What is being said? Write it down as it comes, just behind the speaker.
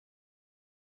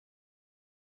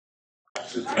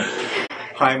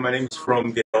Hi, my name is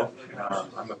Gail.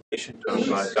 I'm a patient of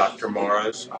Dr.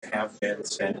 Mora's. I have been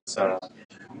since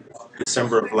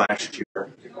December of last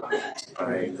year.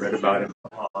 I read about him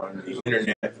on the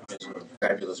internet. It's a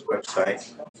fabulous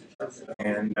website.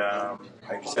 And I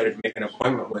decided to make an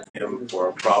appointment with him for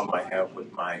a problem I have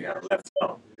with my left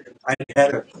thumb. I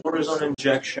had a cortisone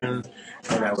injection,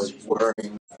 and I was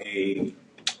wearing a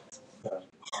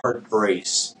hard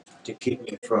brace to keep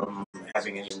me from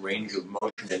having any range of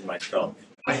motion in my thumb.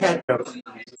 I had a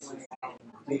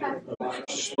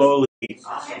slowly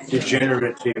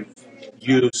degenerative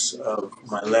use of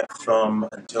my left thumb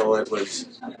until it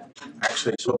was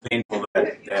actually so painful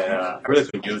that I really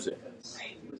couldn't use it.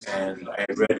 And I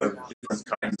had read of different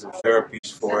kinds of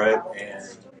therapies for it,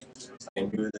 and I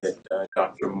knew that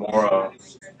Dr. Mora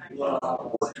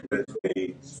worked with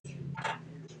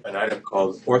an item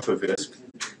called Orthopedic,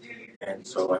 and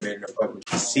so I made an appointment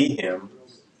to see him.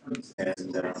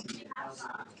 And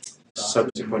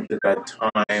subsequent to that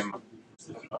time,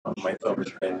 my thumb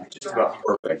has been just about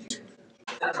perfect.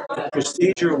 The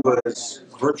procedure was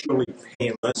virtually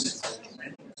painless,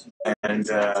 and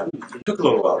it took a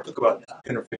little while. It took about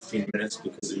 10 or 15 minutes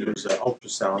because it was an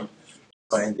ultrasound to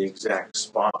find the exact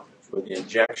spot for the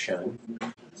injection.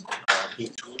 He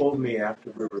told me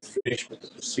after we were finished with the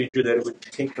procedure that it would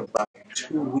take about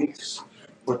 2 weeks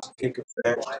for it to take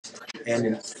effect, and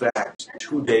in fact,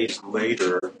 2 days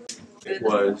later, it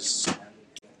was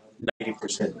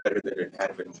 90% better than it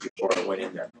had been before I went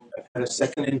in there. I've had a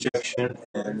second injection,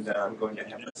 and I'm going to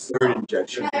have a third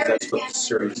injection, because that's what the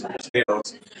series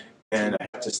entails. And I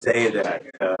have to say that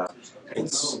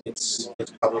it's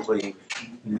probably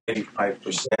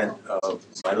 95% of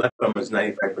my left thumb is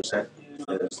 95%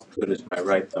 as good as my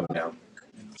right thumb now.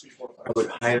 I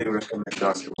would highly recommend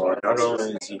Dr. Mora. Not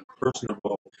only is he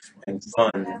personable and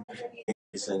fun,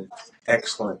 he's an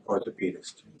excellent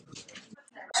orthopedist.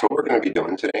 So what we're going to be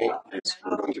doing today is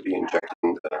we're going to be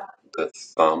injecting the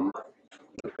thumb,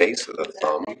 the base of the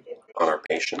thumb on our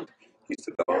patient. He's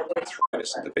developed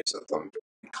arthritis in the base of the thumb,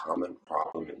 a common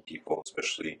problem in people,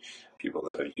 especially people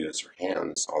that have used their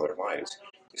hands all their lives.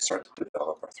 They start to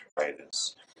develop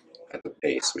arthritis at the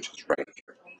base, which is right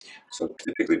here. So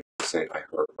typically people say, I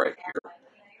hurt right here,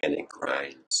 and it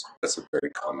grinds. That's a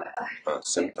very common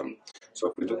symptom. So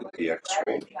if we look at the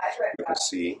x-ray, we can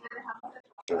see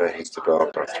that he's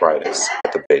developed arthritis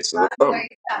at the base of the thumb.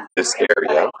 This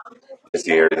area is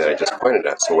the area that I just pointed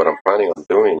at. So what I'm planning on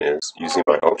doing is, using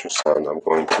my ultrasound, I'm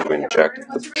going to inject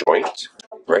the joint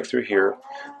right through here.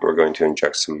 We're going to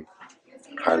inject some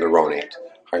hyaluronate.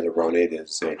 Hyaluronate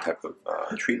is a type of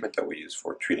treatment that we use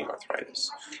for treating arthritis.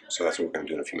 So that's what we're going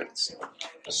to do in a few minutes.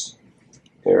 This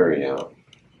area.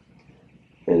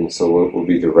 And so we'll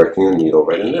be directing the needle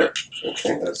right in there.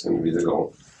 Okay, that's going to be the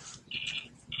goal.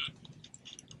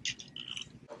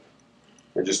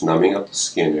 We're just numbing up the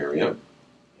skin area.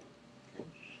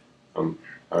 I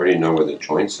already know where the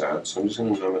joint's at, so I'm just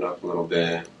going to numb it up a little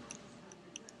bit.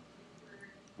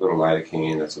 A little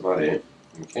lidocaine, that's about it.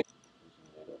 Okay.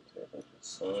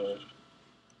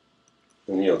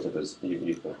 The needle tip is,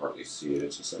 you can hardly see it,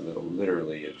 it's just a little,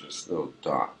 literally, it's just a little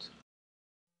dot.